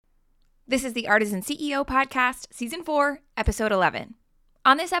This is the Artisan CEO Podcast, Season 4, Episode 11.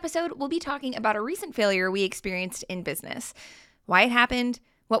 On this episode, we'll be talking about a recent failure we experienced in business, why it happened,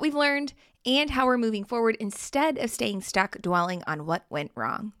 what we've learned, and how we're moving forward instead of staying stuck dwelling on what went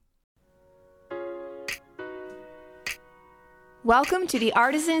wrong. Welcome to the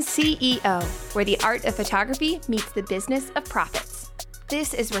Artisan CEO, where the art of photography meets the business of profits.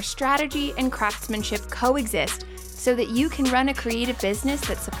 This is where strategy and craftsmanship coexist so that you can run a creative business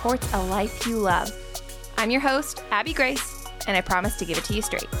that supports a life you love. I'm your host, Abby Grace, and I promise to give it to you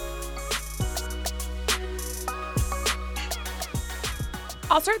straight.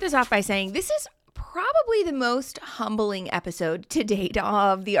 I'll start this off by saying this is probably the most humbling episode to date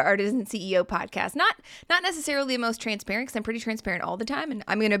of the Artisan CEO Podcast. Not necessarily the most transparent, because I'm pretty transparent all the time, and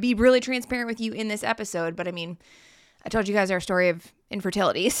I'm going to be really transparent with you in this episode, but I mean, I told you guys our story of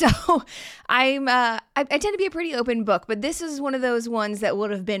infertility, so I tend to be a pretty open book, but this is one of those ones that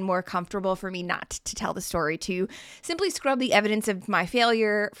would have been more comfortable for me not to tell the story, to simply scrub the evidence of my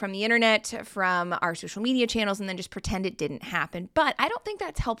failure from the internet, from our social media channels, and then just pretend it didn't happen. But I don't think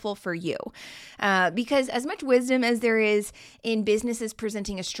that's helpful for you, because as much wisdom as there is in businesses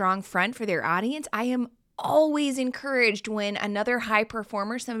presenting a strong front for their audience, I am always encouraged when another high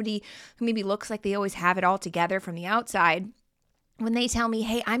performer, somebody who maybe looks like they always have it all together from the outside, when they tell me,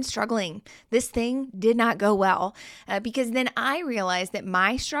 hey, I'm struggling, this thing did not go well, because then I realize that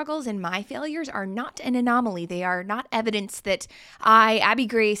my struggles and my failures are not an anomaly. They are not evidence that I, Abby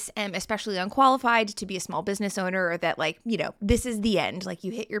Grace, am especially unqualified to be a small business owner, or that, this is the end. Like,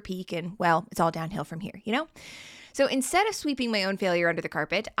 you hit your peak and, well, it's all downhill from here, So instead of sweeping my own failure under the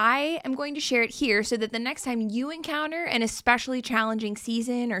carpet, I am going to share it here so that the next time you encounter an especially challenging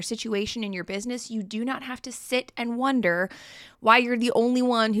season or situation in your business, you do not have to sit and wonder why you're the only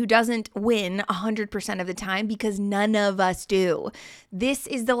one who doesn't win 100% of the time, because none of us do. This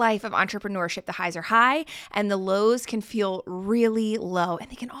is the life of entrepreneurship. The highs are high and the lows can feel really low, and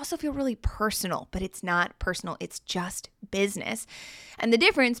they can also feel really personal, but it's not personal. It's just business. And the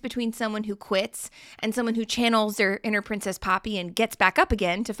difference between someone who quits and someone who channels their inner Princess Poppy and gets back up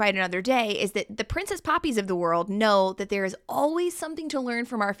again to fight another day is that the Princess Poppies of the world know that there is always something to learn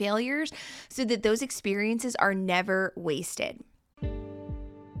from our failures, so that those experiences are never wasted.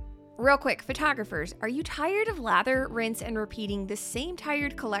 Real quick, photographers, are you tired of lather, rinse, and repeating the same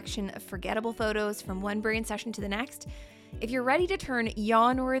tired collection of forgettable photos from one brand session to the next? If you're ready to turn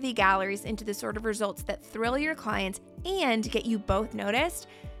yawn-worthy galleries into the sort of results that thrill your clients and get you both noticed,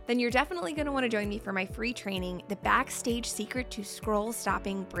 then you're definitely going to want to join me for my free training, The Backstage Secret to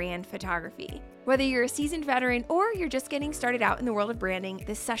Scroll-Stopping Brand Photography. Whether you're a seasoned veteran or you're just getting started out in the world of branding,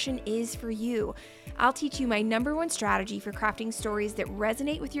 this session is for you. I'll teach you my #1 strategy for crafting stories that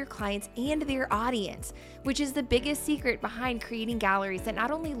resonate with your clients and their audience, which is the biggest secret behind creating galleries that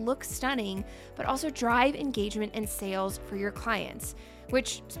not only look stunning, but also drive engagement and sales for your clients,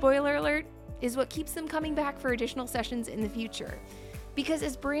 which, spoiler alert, is what keeps them coming back for additional sessions in the future. Because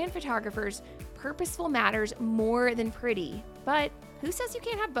as brand photographers, purposeful matters more than pretty, but who says you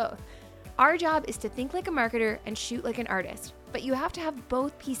can't have both? Our job is to think like a marketer and shoot like an artist, but you have to have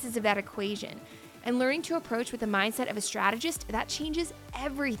both pieces of that equation. And learning to approach with the mindset of a strategist, that changes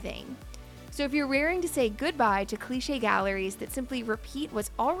everything. So if you're raring to say goodbye to cliche galleries that simply repeat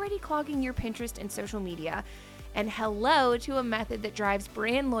what's already clogging your Pinterest and social media, and hello to a method that drives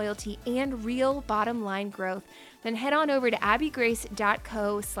brand loyalty and real bottom line growth, then head on over to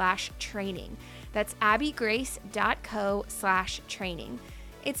abbygrace.co/training. That's abbygrace.co/training.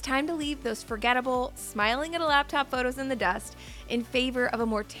 It's time to leave those forgettable, smiling at a laptop photos in the dust in favor of a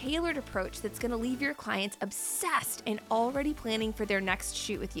more tailored approach that's going to leave your clients obsessed and already planning for their next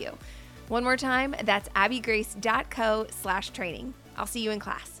shoot with you. One more time, that's abbygrace.co/training. I'll see you in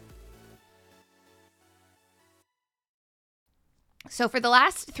class. So for the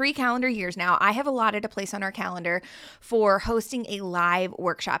last 3 calendar years now, I have allotted a place on our calendar for hosting a live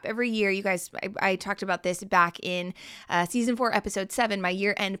workshop. Every year, you guys, I talked about this back in Season 4, Episode 7, my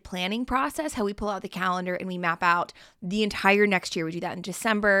year-end planning process, how we pull out the calendar and we map out the entire next year. We do that in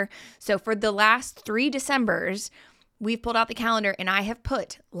December. So for the last 3 Decembers, we've pulled out the calendar and I have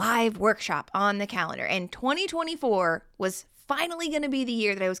put live workshop on the calendar. And 2024 was finally going to be the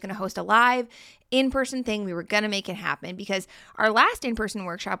year that I was going to host a live in-person thing. We were going to make it happen, because our last in-person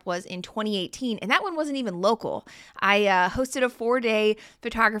workshop was in 2018, and that one wasn't even local. I hosted a 4-day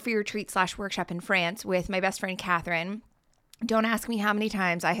photography retreat/workshop in France with my best friend, Catherine. Don't ask me how many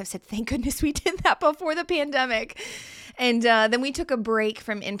times I have said, thank goodness we did that before the pandemic. And then we took a break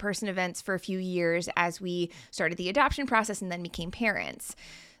from in-person events for a few years as we started the adoption process and then became parents.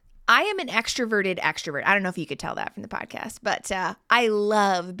 I am an extroverted extrovert. I don't know if you could tell that from the podcast, but I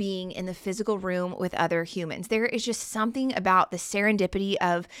love being in the physical room with other humans. There is just something about the serendipity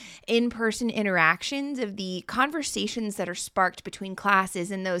of in-person interactions, of the conversations that are sparked between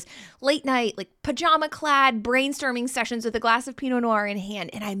classes and those late night, like pajama-clad brainstorming sessions with a glass of Pinot Noir in hand,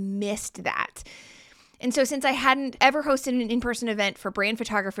 and I missed that. And so since I hadn't ever hosted an in-person event for brand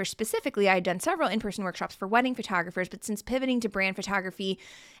photographers specifically, I had done several in-person workshops for wedding photographers, but since pivoting to brand photography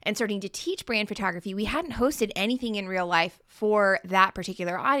and starting to teach brand photography, we hadn't hosted anything in real life for that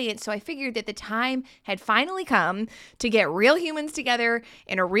particular audience. So I figured that the time had finally come to get real humans together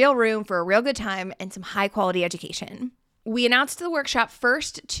in a real room for a real good time and some high quality education. We announced the workshop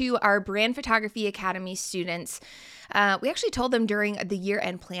first to our Brand Photography Academy students. We actually told them during the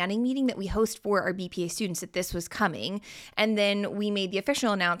year-end planning meeting that we host for our BPA students that this was coming. And then we made the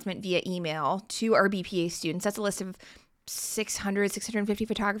official announcement via email to our BPA students. That's a list of 650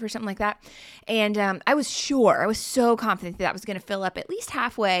 photographers, something like that. And I was so confident that was going to fill up at least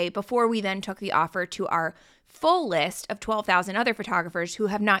halfway before we then took the offer to our full list of 12,000 other photographers who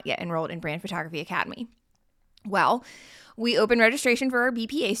have not yet enrolled in Brand Photography Academy. Well, we opened registration for our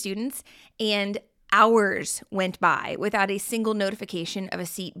BPA students, and hours went by without a single notification of a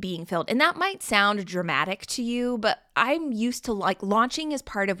seat being filled. And that might sound dramatic to you, but I'm used to launching as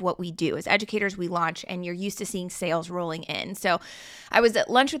part of what we do. As educators, we launch, and you're used to seeing sales rolling in. So I was at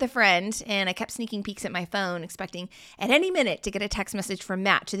lunch with a friend, and I kept sneaking peeks at my phone, expecting at any minute to get a text message from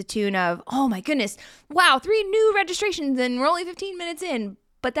Matt to the tune of, "Oh my goodness, wow, 3 new registrations and we're only 15 minutes in."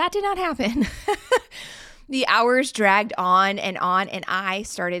 But that did not happen. The hours dragged on, and I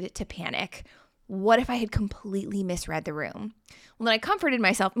started to panic. What if I had completely misread the room? Well, then I comforted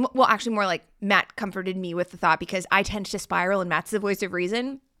myself. Well, actually more like Matt comforted me with the thought, because I tend to spiral and Matt's the voice of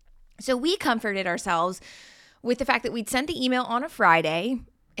reason. So we comforted ourselves with the fact that we'd sent the email on a Friday,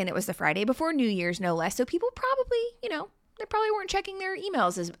 and it was the Friday before New Year's, no less. So people probably, they probably weren't checking their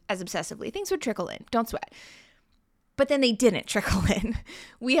emails as obsessively. Things would trickle in. Don't sweat. But then they didn't trickle in.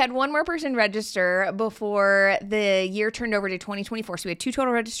 We had one more person register before the year turned over to 2024. So we had 2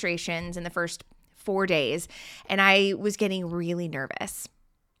 total registrations in the first 4 days, and I was getting really nervous.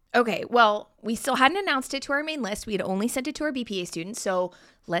 Okay, well, we still hadn't announced it to our main list. We had only sent it to our BPA students. So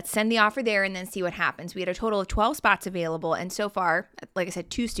let's send the offer there and then see what happens. We had a total of 12 spots available, and so far, like I said,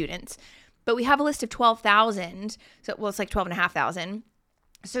 2 students. But we have a list of 12,000. So, it's like 12,500.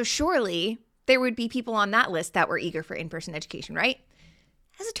 So surely there would be people on that list that were eager for in-person education, right?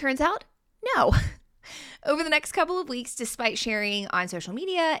 As it turns out, no. Over the next couple of weeks, despite sharing on social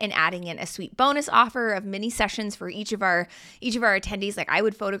media and adding in a sweet bonus offer of mini sessions for each of our attendees, like I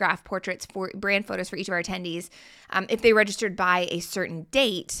would photograph portraits for brand photos for each of our attendees, if they registered by a certain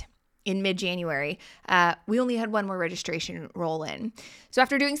date in mid-January, we only had one more registration roll in. So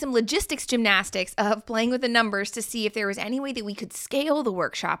after doing some logistics gymnastics of playing with the numbers to see if there was any way that we could scale the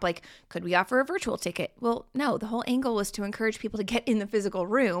workshop, like could we offer a virtual ticket? Well, no, the whole angle was to encourage people to get in the physical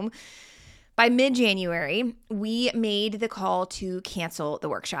room. By mid-January, we made the call to cancel the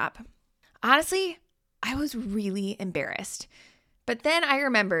workshop. Honestly, I was really embarrassed. But then I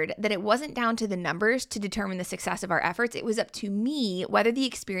remembered that it wasn't down to the numbers to determine the success of our efforts. It was up to me whether the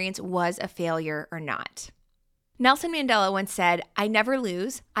experience was a failure or not. Nelson Mandela once said, "I never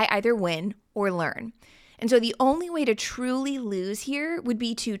lose. I either win or learn." And so the only way to truly lose here would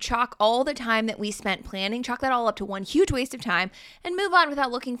be to chalk all the time that we spent planning, chalk that all up to one huge waste of time, and move on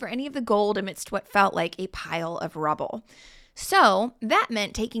without looking for any of the gold amidst what felt like a pile of rubble. So that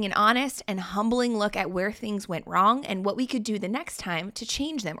meant taking an honest and humbling look at where things went wrong and what we could do the next time to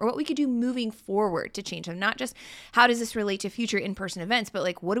change them, or what we could do moving forward to change them. Not just how does this relate to future in-person events, but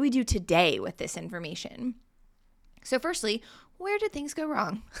like what do we do today with this information? So firstly, where did things go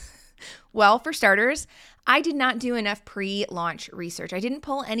wrong? Well, for starters, I did not do enough pre-launch research. I didn't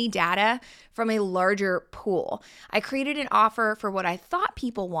pull any data from a larger pool. I created an offer for what I thought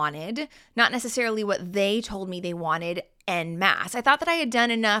people wanted, not necessarily what they told me they wanted en masse. I thought that I had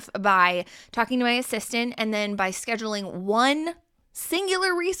done enough by talking to my assistant and then by scheduling one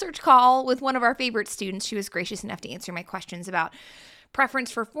singular research call with one of our favorite students. She was gracious enough to answer my questions about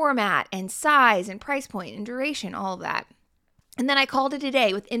preference for format and size and price point and duration, all of that. And then I called it a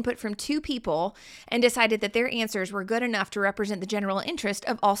day with input from 2 people and decided that their answers were good enough to represent the general interest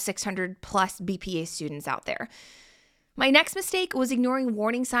of all 600 plus BPA students out there. My next mistake was ignoring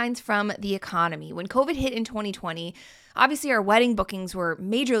warning signs from the economy. When COVID hit in 2020, obviously our wedding bookings were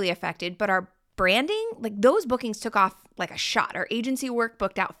majorly affected, but our branding, like those bookings took off like a shot. Our agency work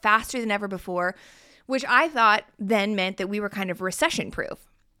booked out faster than ever before, which I thought then meant that we were kind of recession proof.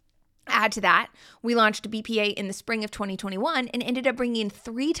 Add to that, we launched BPA in the spring of 2021 and ended up bringing in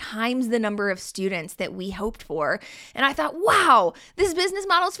 3 times the number of students that we hoped for. And I thought, wow, this business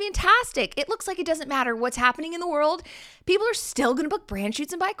model is fantastic. It looks like it doesn't matter what's happening in the world. People are still going to book brand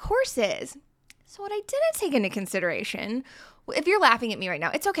shoots and buy courses. So what I didn't take into consideration, if you're laughing at me right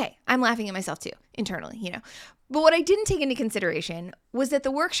now, it's okay. I'm laughing at myself too, internally, But what I didn't take into consideration was that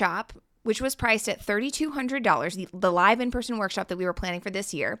the workshop, which was priced at $3,200, the live in-person workshop that we were planning for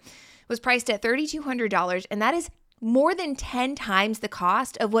this year, was priced at $3,200, and that is more than 10 times the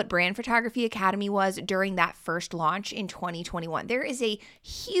cost of what Brand Photography Academy was during that first launch in 2021. There is a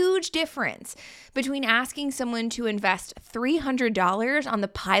huge difference between asking someone to invest $300 on the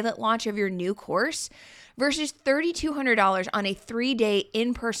pilot launch of your new course versus $3,200 on a 3-day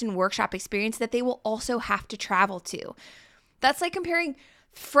in-person workshop experience that they will also have to travel to. That's like comparing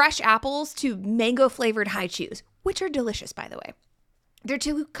fresh apples to mango-flavored high chews, which are delicious, by the way. They're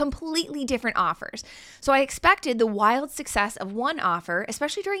 2 completely different offers. So I expected the wild success of one offer,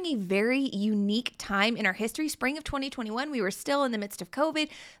 especially during a very unique time in our history. Spring of 2021, we were still in the midst of COVID.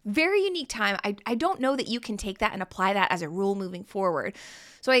 Very unique time. I don't know that you can take that and apply that as a rule moving forward.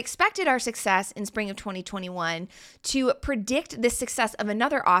 So I expected our success in spring of 2021 to predict the success of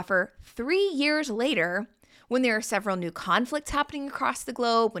another offer 3 years later, when there are several new conflicts happening across the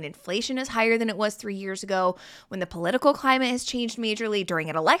globe, when inflation is higher than it was 3 years ago, when the political climate has changed majorly during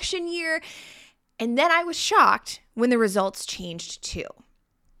an election year. And then I was shocked when the results changed too.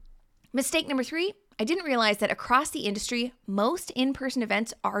 Mistake number 3, I didn't realize that across the industry, most in-person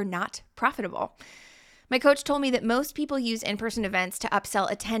events are not profitable. My coach told me that most people use in-person events to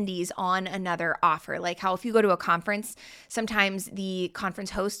upsell attendees on another offer. Like how if you go to a conference, sometimes the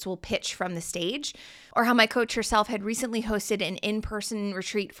conference hosts will pitch from the stage, or how my coach herself had recently hosted an in-person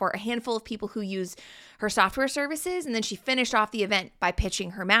retreat for a handful of people who use her software services. And then she finished off the event by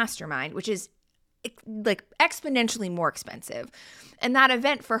pitching her mastermind, which is like exponentially more expensive. And that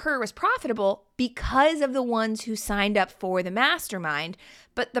event for her was profitable because of the ones who signed up for the mastermind.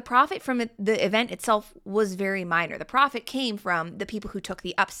 But the profit from the event itself was very minor. The profit came from the people who took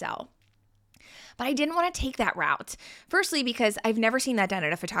the upsell. But I didn't want to take that route. Firstly, because I've never seen that done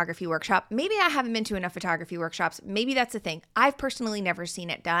at a photography workshop. Maybe I haven't been to enough photography workshops. Maybe that's the thing. I've personally never seen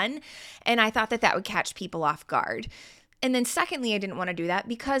it done. And I thought that would catch people off guard. And then secondly, I didn't want to do that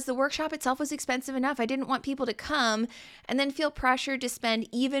because the workshop itself was expensive enough. I didn't want people to come and then feel pressured to spend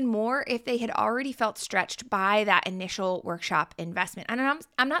even more if they had already felt stretched by that initial workshop investment. And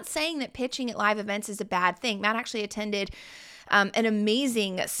I'm not saying that pitching at live events is a bad thing. Matt actually attended an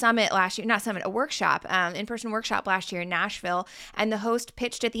amazing summit last year, a workshop, in-person workshop last year in Nashville. And the host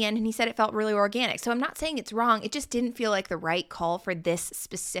pitched at the end and he said it felt really organic. So I'm not saying it's wrong. It just didn't feel like the right call for this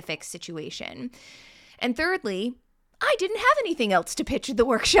specific situation. And thirdly, I didn't have anything else to pitch at the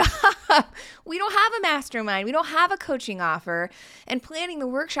workshop. We don't have a mastermind. We don't have a coaching offer. And planning the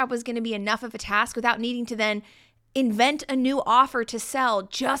workshop was going to be enough of a task without needing to then invent a new offer to sell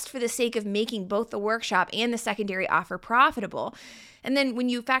just for the sake of making both the workshop and the secondary offer profitable. And then when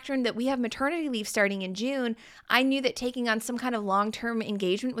you factor in that we have maternity leave starting in June, I knew that taking on some kind of long-term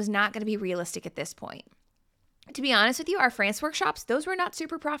engagement was not going to be realistic at this point. To be honest with you, our France workshops, those were not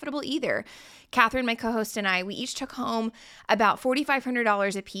super profitable either. Catherine, my co-host, and I, we each took home about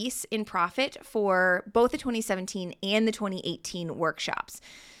 $4,500 a piece in profit for both the 2017 and the 2018 workshops.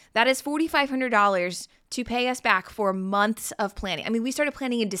 That is $4,500 to pay us back for months of planning. I mean, we started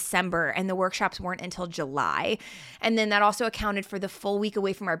planning in December and the workshops weren't until July. And then that also accounted for the full week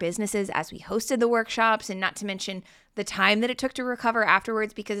away from our businesses as we hosted the workshops, and not to mention the time that it took to recover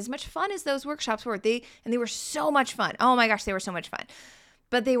afterwards, because as much fun as those workshops were, they were so much fun. Oh my gosh, they were so much fun.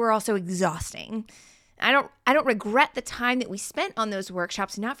 But they were also exhausting. I don't regret the time that we spent on those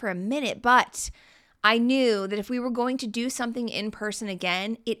workshops, not for a minute, but I knew that if we were going to do something in person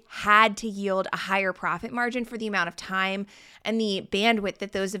again, it had to yield a higher profit margin for the amount of time and the bandwidth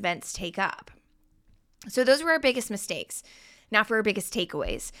that those events take up. So those were our biggest mistakes. Now for our biggest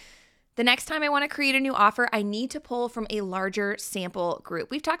takeaways. The next time I want to create a new offer, I need to pull from a larger sample group.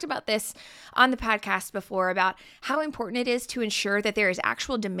 We've talked about this on the podcast before about how important it is to ensure that there is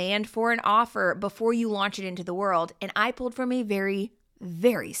actual demand for an offer before you launch it into the world. And I pulled from a very,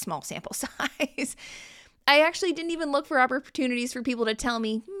 very small sample size. I actually didn't even look for opportunities for people to tell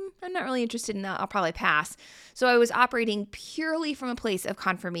me, I'm not really interested in that, I'll probably pass. So I was operating purely from a place of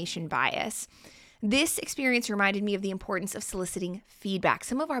confirmation bias. This experience reminded me of the importance of soliciting feedback.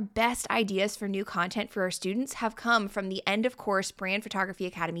 Some of our best ideas for new content for our students have come from the end of course Brand Photography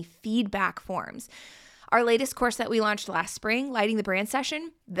Academy feedback forms. Our latest course that we launched last spring, Lighting the Brand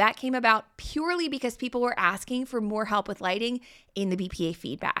Session, that came about purely because people were asking for more help with lighting in the BPA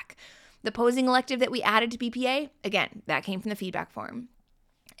feedback. The posing elective that we added to BPA, again, that came from the feedback form.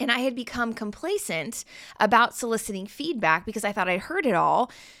 And I had become complacent about soliciting feedback because I thought I'd heard it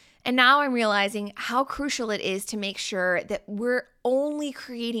all. And now I'm realizing how crucial it is to make sure that we're only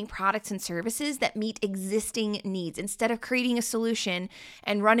creating products and services that meet existing needs instead of creating a solution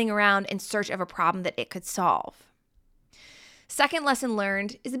and running around in search of a problem that it could solve. Second lesson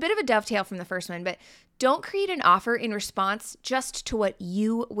learned is a bit of a dovetail from the first one, but don't create an offer in response just to what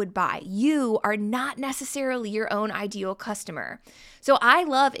you would buy. You are not necessarily your own ideal customer. So I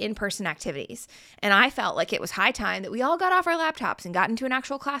love in-person activities, and I felt like it was high time that we all got off our laptops and got into an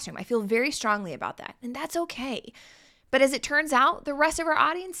actual classroom. I feel very strongly about that, and that's okay. But as it turns out, the rest of our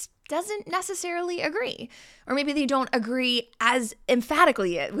audience doesn't necessarily agree, or maybe they don't agree as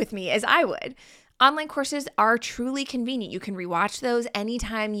emphatically with me as I would. Online courses are truly convenient. You can rewatch those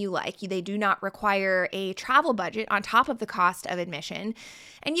anytime you like. They do not require a travel budget on top of the cost of admission.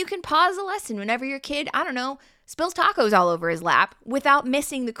 And you can pause a lesson whenever your kid, spills tacos all over his lap without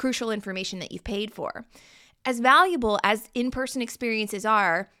missing the crucial information that you've paid for. As valuable as in-person experiences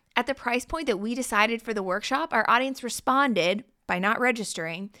are, at the price point that we decided for the workshop, our audience responded by not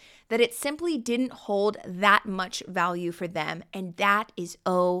registering that it simply didn't hold that much value for them, and that is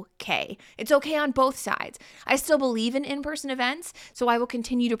okay. It's okay on both sides. I still believe in in-person events, so I will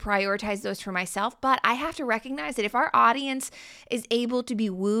continue to prioritize those for myself, but I have to recognize that if our audience is able to be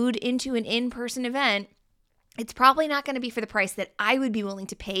wooed into an in-person event, it's probably not going to be for the price that I would be willing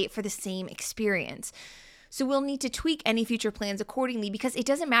to pay for the same experience. So we'll need to tweak any future plans accordingly because it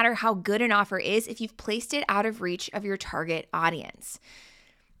doesn't matter how good an offer is if you've placed it out of reach of your target audience.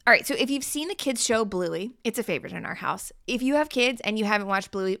 All right, so if you've seen the kids show Bluey, it's a favorite in our house. If you have kids and you haven't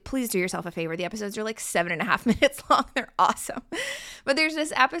watched Bluey, please do yourself a favor. The episodes are like 7.5 minutes long. They're awesome. But there's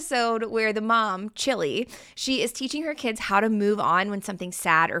this episode where the mom, Chili, she is teaching her kids how to move on when something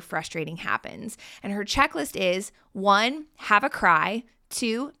sad or frustrating happens. And her checklist is 1, have a cry,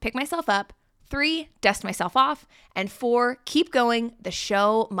 2, pick myself up, 3, dust myself off, and 4, keep going. The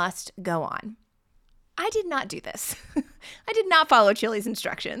show must go on. I did not do this. I did not follow Chili's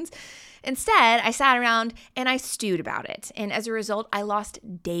instructions. Instead, I sat around and I stewed about it. And as a result, I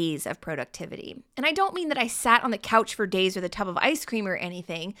lost days of productivity. And I don't mean that I sat on the couch for days with a tub of ice cream or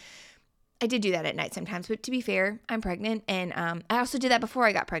anything. I did do that at night sometimes, but to be fair, I'm pregnant. And I also did that before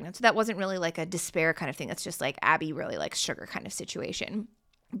I got pregnant. So that wasn't really like a despair kind of thing. That's just like Abby really likes sugar kind of situation.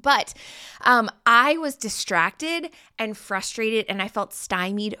 But I was distracted and frustrated, and I felt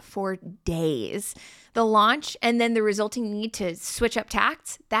stymied for days. The launch and then the resulting need to switch up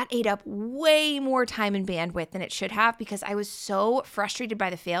tacts, that ate up way more time and bandwidth than it should have because I was so frustrated by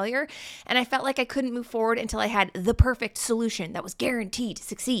the failure, and I felt like I couldn't move forward until I had the perfect solution that was guaranteed to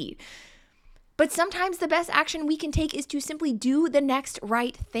succeed. But sometimes the best action we can take is to simply do the next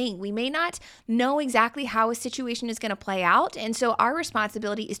right thing. We may not know exactly how a situation is going to play out, and so our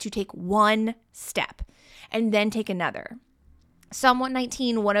responsibility is to take one step and then take another. Psalm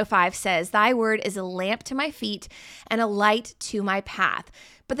 119:105 says, "Thy word is a lamp to my feet and a light to my path."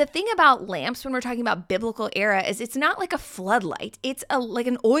 But the thing about lamps when we're talking about biblical era is it's not like a floodlight. It's like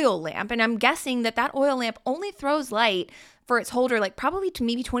an oil lamp. And I'm guessing that oil lamp only throws light for its holder, like probably to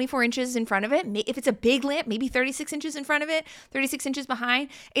maybe 24 inches in front of it. If it's a big lamp, maybe 36 inches in front of it, 36 inches behind.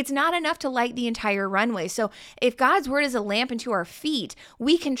 It's not enough to light the entire runway. So if God's word is a lamp unto our feet,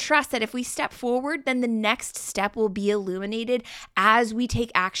 we can trust that if we step forward, then the next step will be illuminated as we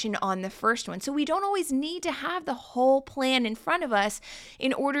take action on the first one. So we don't always need to have the whole plan in front of us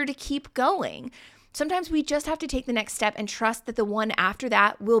in order to keep going. Sometimes we just have to take the next step and trust that the one after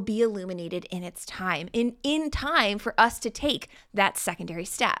that will be illuminated in its time, in time for us to take that secondary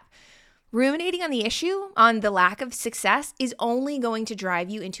step. Ruminating on the issue, on the lack of success, is only going to drive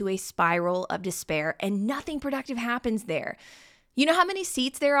you into a spiral of despair, and nothing productive happens there. You know how many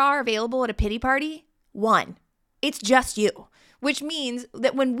seats there are available at a pity party? 1. It's just you. Which means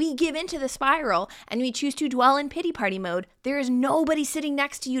that when we give into the spiral and we choose to dwell in pity party mode, there is nobody sitting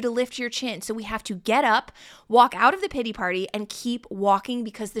next to you to lift your chin. So we have to get up, walk out of the pity party, and keep walking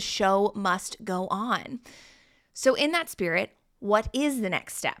because the show must go on. So in that spirit, what is the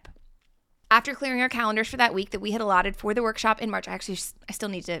next step? After clearing our calendars for that week that we had allotted for the workshop in March, I still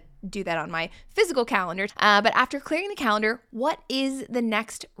need to do that on my physical calendar. But after clearing the calendar, what is the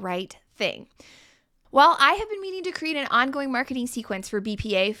next right thing? Well, I have been meaning to create an ongoing marketing sequence for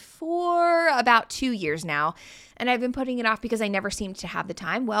BPA for about 2 years now, and I've been putting it off because I never seemed to have the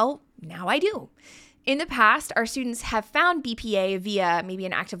time. Well, now I do. In the past, our students have found BPA via maybe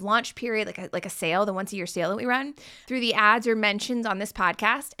an active launch period, like a sale, the once a year sale that we run, through the ads or mentions on this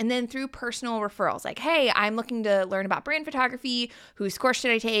podcast, and then through personal referrals. Like, hey, I'm looking to learn about brand photography. Whose course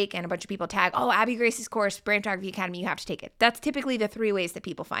should I take? And a bunch of people tag, oh, Abby Grace's course, Brand Photography Academy, you have to take it. That's typically the 3 ways that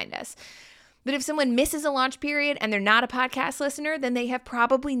people find us. But if someone misses a launch period and they're not a podcast listener, then they have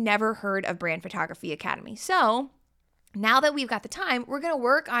probably never heard of Brand Photography Academy. So now that we've got the time, we're going to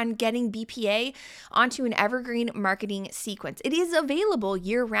work on getting BPA onto an evergreen marketing sequence. It is available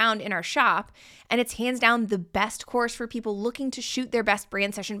year-round in our shop, and it's hands down the best course for people looking to shoot their best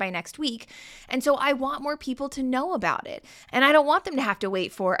brand session by next week. And so I want more people to know about it. And I don't want them to have to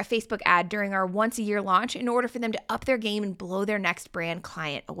wait for a Facebook ad during our once-a-year launch in order for them to up their game and blow their next brand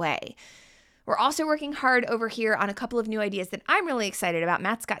client away. We're also working hard over here on a couple of new ideas that I'm really excited about.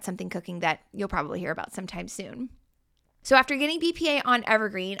 Matt's got something cooking that you'll probably hear about sometime soon. So after getting BPA on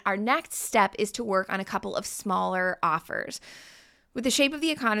Evergreen, our next step is to work on a couple of smaller offers. With the shape of the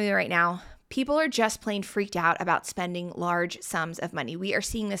economy right now, people are just plain freaked out about spending large sums of money. We are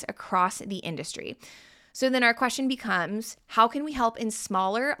seeing this across the industry. So then our question becomes, how can we help in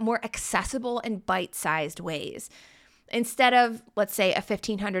smaller, more accessible and bite-sized ways? Instead of, let's say, a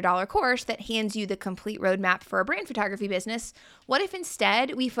 $1,500 course that hands you the complete roadmap for a brand photography business, what if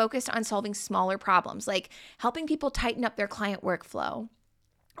instead we focused on solving smaller problems, like helping people tighten up their client workflow,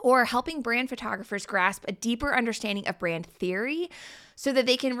 or helping brand photographers grasp a deeper understanding of brand theory so that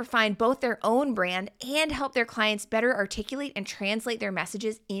they can refine both their own brand and help their clients better articulate and translate their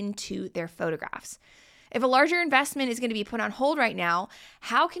messages into their photographs? If a larger investment is going to be put on hold right now,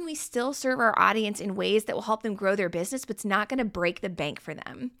 how can we still serve our audience in ways that will help them grow their business, but it's not going to break the bank for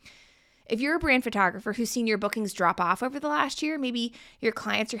them? If you're a brand photographer who's seen your bookings drop off over the last year, maybe your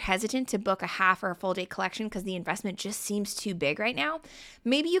clients are hesitant to book a half or a full day collection because the investment just seems too big right now,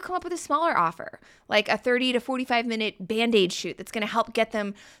 maybe you come up with a smaller offer, like a 30 to 45 minute Band-Aid shoot that's going to help get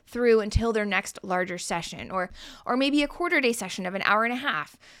them through until their next larger session, or maybe a quarter day session of an hour and a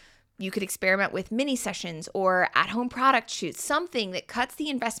half. You could experiment with mini sessions or at-home product shoots, something that cuts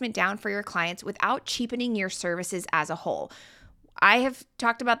the investment down for your clients without cheapening your services as a whole. I have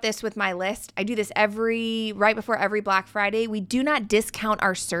talked about this with my list. I do this right before every Black Friday. We do not discount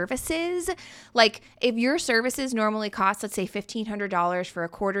our services. Like if your services normally cost, let's say $1,500 for a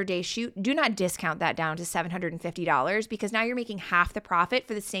quarter day shoot, do not discount that down to $750 because now you're making half the profit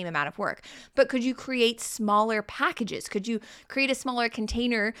for the same amount of work. But could you create smaller packages? Could you create a smaller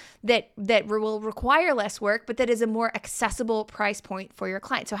container that will require less work, but that is a more accessible price point for your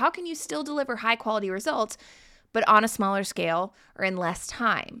client? So how can you still deliver high quality results, but on a smaller scale or in less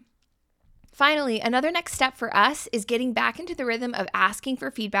time? Finally, another next step for us is getting back into the rhythm of asking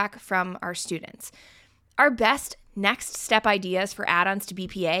for feedback from our students. Our best next step ideas for add-ons to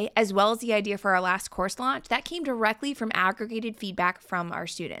BPA, as well as the idea for our last course launch, that came directly from aggregated feedback from our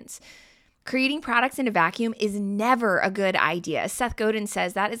students. Creating products in a vacuum is never a good idea. Seth Godin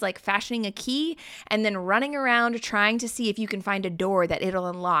says that is like fashioning a key and then running around trying to see if you can find a door that it'll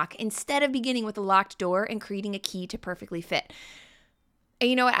unlock instead of beginning with a locked door and creating a key to perfectly fit.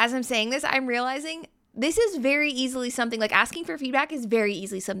 And as I'm saying this, I'm realizing this is very easily something, like asking for feedback is very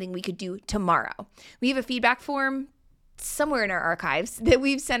easily something we could do tomorrow. We have a feedback form somewhere in our archives that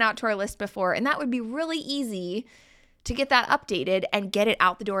we've sent out to our list before, and that would be really easy to get that updated and get it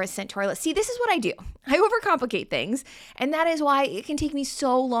out the door and sent to our list. See, this is what I do. I overcomplicate things, and that is why it can take me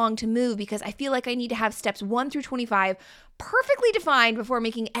so long to move, because I feel like I need to have steps 1 through 25 perfectly defined before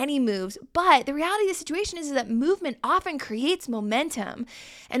making any moves. But the reality of the situation is that movement often creates momentum,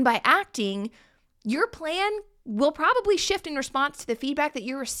 and by acting, your plan will probably shift in response to the feedback that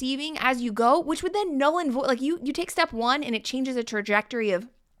you're receiving as you go, which would then null and void. Like you take step 1 and it changes the trajectory of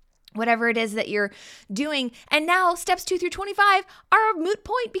whatever it is that you're doing. And now steps 2 through 25 are a moot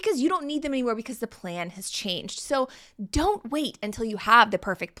point because you don't need them anymore because the plan has changed. So don't wait until you have the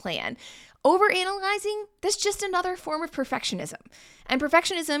perfect plan. Overanalyzing, that's just another form of perfectionism. And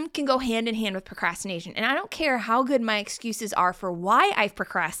perfectionism can go hand in hand with procrastination. And I don't care how good my excuses are for why I've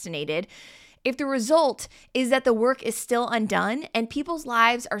procrastinated, if the result is that the work is still undone and people's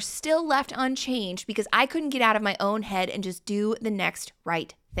lives are still left unchanged because I couldn't get out of my own head and just do the next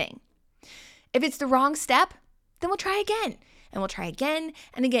right thing. If it's the wrong step, then we'll try again. And we'll try again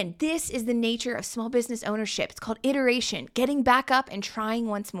and again. This is the nature of small business ownership. It's called iteration, getting back up and trying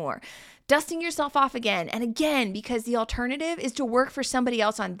once more, dusting yourself off again and again, because the alternative is to work for somebody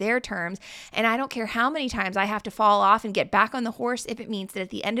else on their terms. And I don't care how many times I have to fall off and get back on the horse if it means that at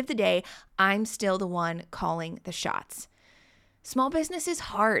the end of the day, I'm still the one calling the shots. Small business is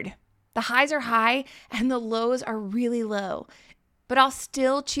hard. The highs are high and the lows are really low. but I'll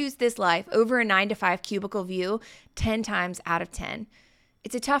still choose this life over a 9-to-5 cubicle view 10 times out of 10.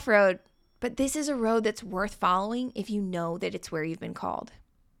 It's a tough road, but this is a road that's worth following if you know that it's where you've been called.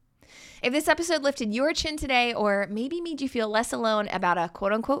 If this episode lifted your chin today or maybe made you feel less alone about a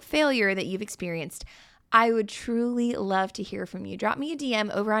quote-unquote failure that you've experienced, I would truly love to hear from you. Drop me a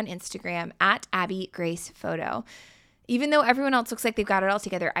DM over on Instagram at AbbyGracePhoto. Even though everyone else looks like they've got it all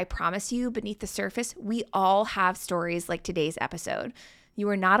together, I promise you, beneath the surface, we all have stories like today's episode. You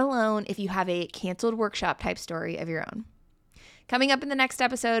are not alone if you have a canceled workshop type story of your own. Coming up in the next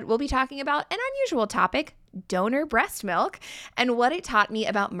episode, we'll be talking about an unusual topic, donor breast milk, and what it taught me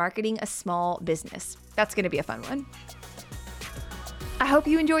about marketing a small business. That's going to be a fun one. I hope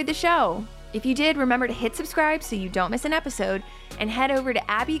you enjoyed the show. If you did, remember to hit subscribe so you don't miss an episode, and head over to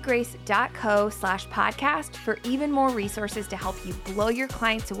abbygrace.co/podcast for even more resources to help you blow your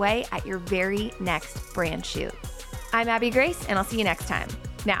clients away at your very next brand shoot. I'm Abby Grace, and I'll see you next time.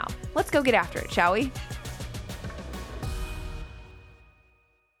 Now, let's go get after it, shall we?